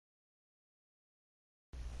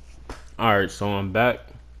Alright, so I'm back.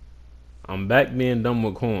 I'm back being done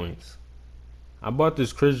with coins. I bought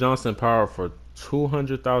this Chris Johnson power for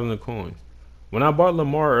 200,000 coins. When I bought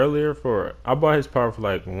Lamar earlier I bought his power for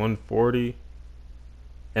like 140,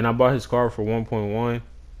 and I bought his card for 1.1.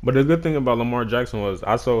 But the good thing about Lamar Jackson was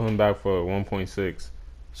I sold him back for 1.6,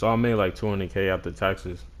 so I made like 200K after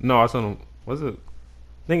taxes. No, I sold him. Was it?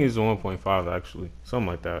 I think it was 1.5 actually, something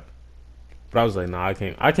like that. But I was like, nah,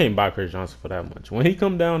 I can't buy Chris Johnson for that much. When he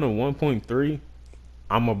come down to 1.3,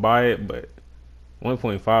 I'ma buy it, but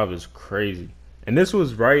 1.5 is crazy. And this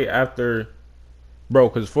was right after, bro,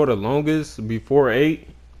 because for the longest, before 8,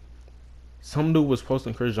 some dude was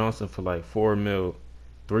posting Chris Johnson for like 4 mil,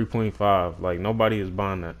 3.5. Like, nobody is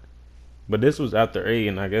buying that. But this was after 8,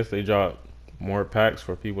 and I guess they dropped more packs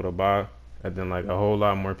for people to buy. And then, like, a whole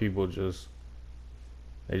lot more people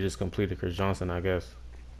they just completed Chris Johnson, I guess.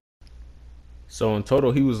 So in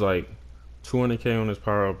total, he was like 200K on his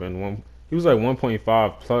power up, and he was like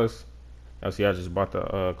 1.5 plus. See, I just bought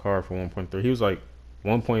the card for 1.3. He was like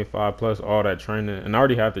 1.5 plus all that training, and I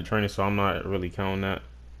already have the training, so I'm not really counting that.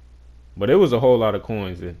 But it was a whole lot of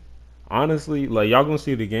coins. And honestly, like y'all gonna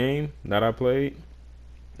see the game that I played.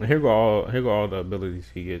 And here go all the abilities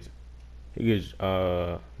he gets. He gets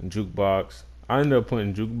jukebox. I ended up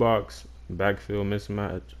putting jukebox, backfield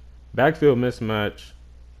mismatch,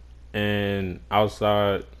 and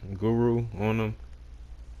outside guru on him.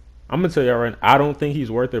 I'm gonna tell y'all right now, I don't think he's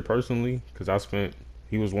worth it personally because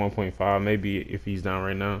he was 1.5 maybe if he's down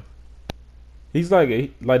right now. He's like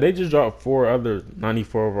they just dropped 4 other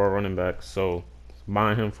 94 overall running backs, so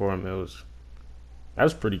buying him for him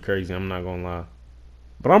that's pretty crazy. I'm not gonna lie,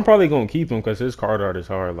 but I'm probably gonna keep him because his card art is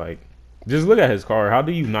hard. Like, just look at his card. How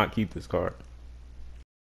do you not keep this card?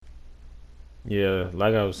 Yeah,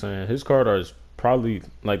 like I was saying, his card art is probably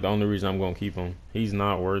like the only reason I'm gonna keep him. He's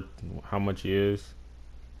not worth how much he is.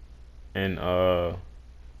 And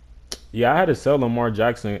yeah, I had to sell Lamar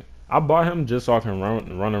Jackson. I bought him just so I can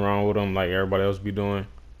run around with him like everybody else be doing.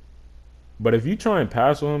 But if you try and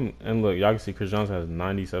pass with him, and look, y'all can see Chris Johnson has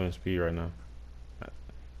 97 speed right now.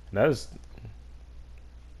 That's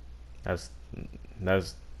that's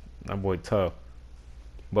that's that boy tough.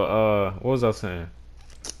 But what was I saying?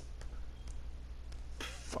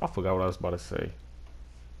 I forgot what I was about to say.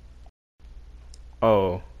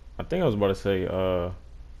 Oh, I think I was about to say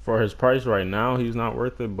for his price right now, he's not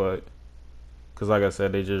worth it, but because like I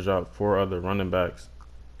said, they just dropped 4 other running backs.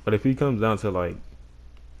 But if he comes down to like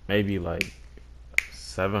maybe like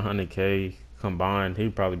 700K combined,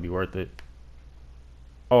 he'd probably be worth it.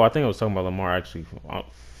 Oh, I think I was talking about Lamar actually. I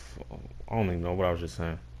don't even know what I was just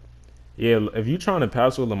saying. Yeah, if you trying to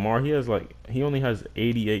pass with Lamar, he only has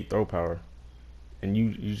 88 throw power, and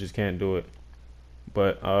you just can't do it.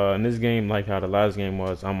 But in this game, like how the last game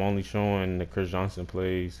was, I'm only showing the Chris Johnson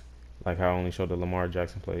plays, like how I only showed the Lamar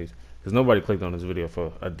Jackson plays, because nobody clicked on this video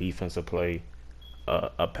for a defensive play,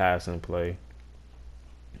 a passing play,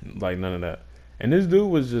 like none of that. And this dude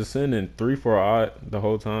was just sending 3-4 odd the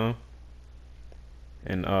whole time,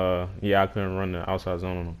 and yeah, I couldn't run the outside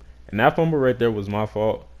zone on him. And that fumble right there was my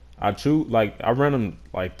fault. I ran him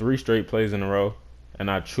like 3 straight plays in a row, and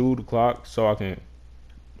I chewed the clock so I can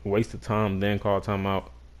waste the time, then call timeout.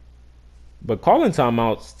 But calling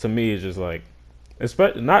timeouts to me is just like,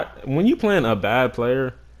 especially not when you playing a bad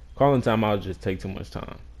player. Calling timeouts just take too much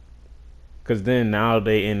time. Cause then now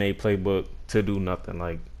they in a playbook to do nothing.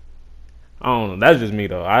 Like, I don't know. That's just me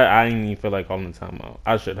though. I didn't even feel like calling timeout.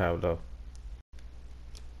 I should have though.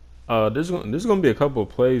 There's gonna be a couple of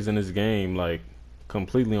plays in this game like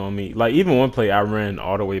completely on me. Like even one play I ran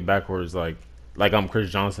all the way backwards like I'm Chris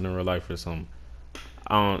Johnson in real life or something.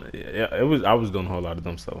 I was doing a whole lot of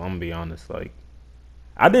dumb stuff. I'm gonna be honest. Like,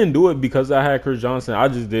 I didn't do it because I had Chris Johnson. I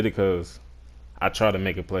just did it because I tried to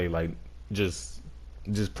make a play. Like, just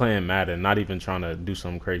playing Madden, not even trying to do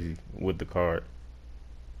something crazy with the card.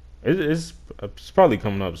 It's probably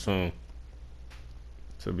coming up soon.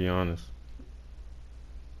 To be honest,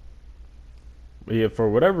 but yeah, for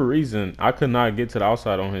whatever reason, I could not get to the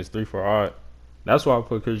outside on his 3-4 odd. That's why I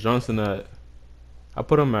put Chris Johnson at. I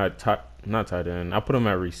put him at not tight end. I put him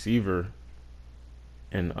at receiver,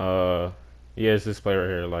 and yeah, it's this play right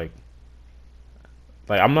here. Like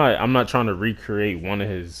I'm not trying to recreate one of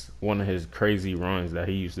his crazy runs that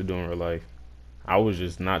he used to do in real life. I was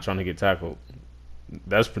just not trying to get tackled.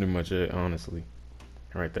 That's pretty much it, honestly,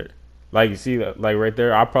 right there. Like you see that, like right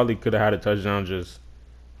there, I probably could have had a touchdown just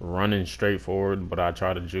running straight forward, but I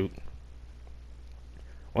tried to juke.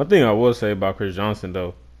 One thing I will say about Chris Johnson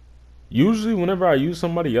though, usually whenever I use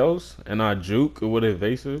somebody else and I juke with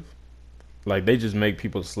evasive, like they just make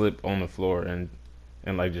people slip on the floor and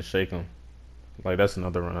like just shake them. Like that's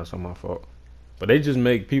another run. That's not my fault. But they just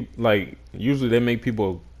make people like usually they make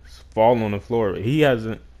people fall on the floor. He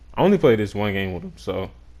hasn't. I only played this one game with him,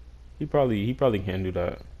 so he probably can't do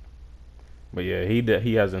that. But yeah,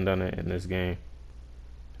 he hasn't done it in this game.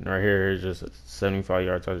 And right here is just a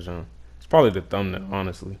 75-yard touchdown. It's probably the thumbnail,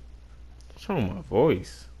 honestly. What's wrong with my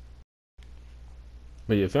voice?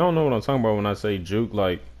 But yeah, if y'all don't know what I'm talking about when I say juke,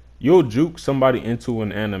 like you'll juke somebody into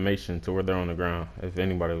an animation to where they're on the ground. If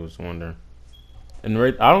anybody was wondering. And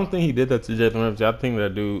right, I don't think he did that to Jalen Ramsey. I think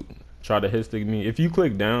that dude tried to hit stick me. If you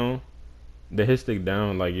click down, the hit stick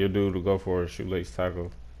down, like your dude will go for a shoelace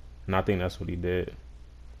tackle, and I think that's what he did.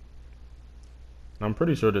 And I'm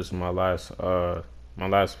pretty sure this is my last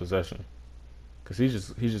possession, cause he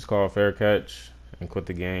just called fair catch and quit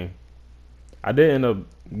the game. I did end up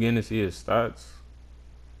getting to see his stats.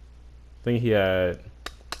 I think he had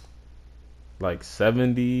like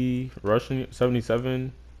 77 rushing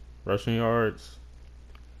yards,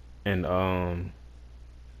 and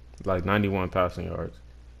like 91 passing yards.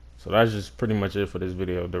 So that's just pretty much it for this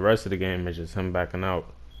video. The rest of the game is just him backing out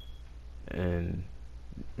and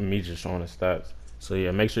me just showing the stats. So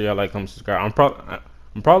yeah, make sure y'all like, comment, subscribe. I'm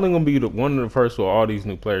probably gonna be one of the first with all these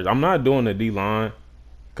new players. I'm not doing the D line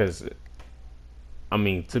because I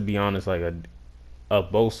mean, to be honest, like a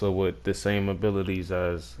Bosa with the same abilities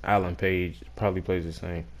as Alan Page probably plays the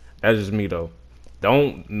same. That's just me though.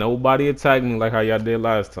 Don't nobody attack me like how y'all did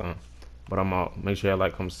last time. But I'm out. Make sure y'all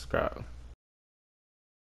like, comment, subscribe.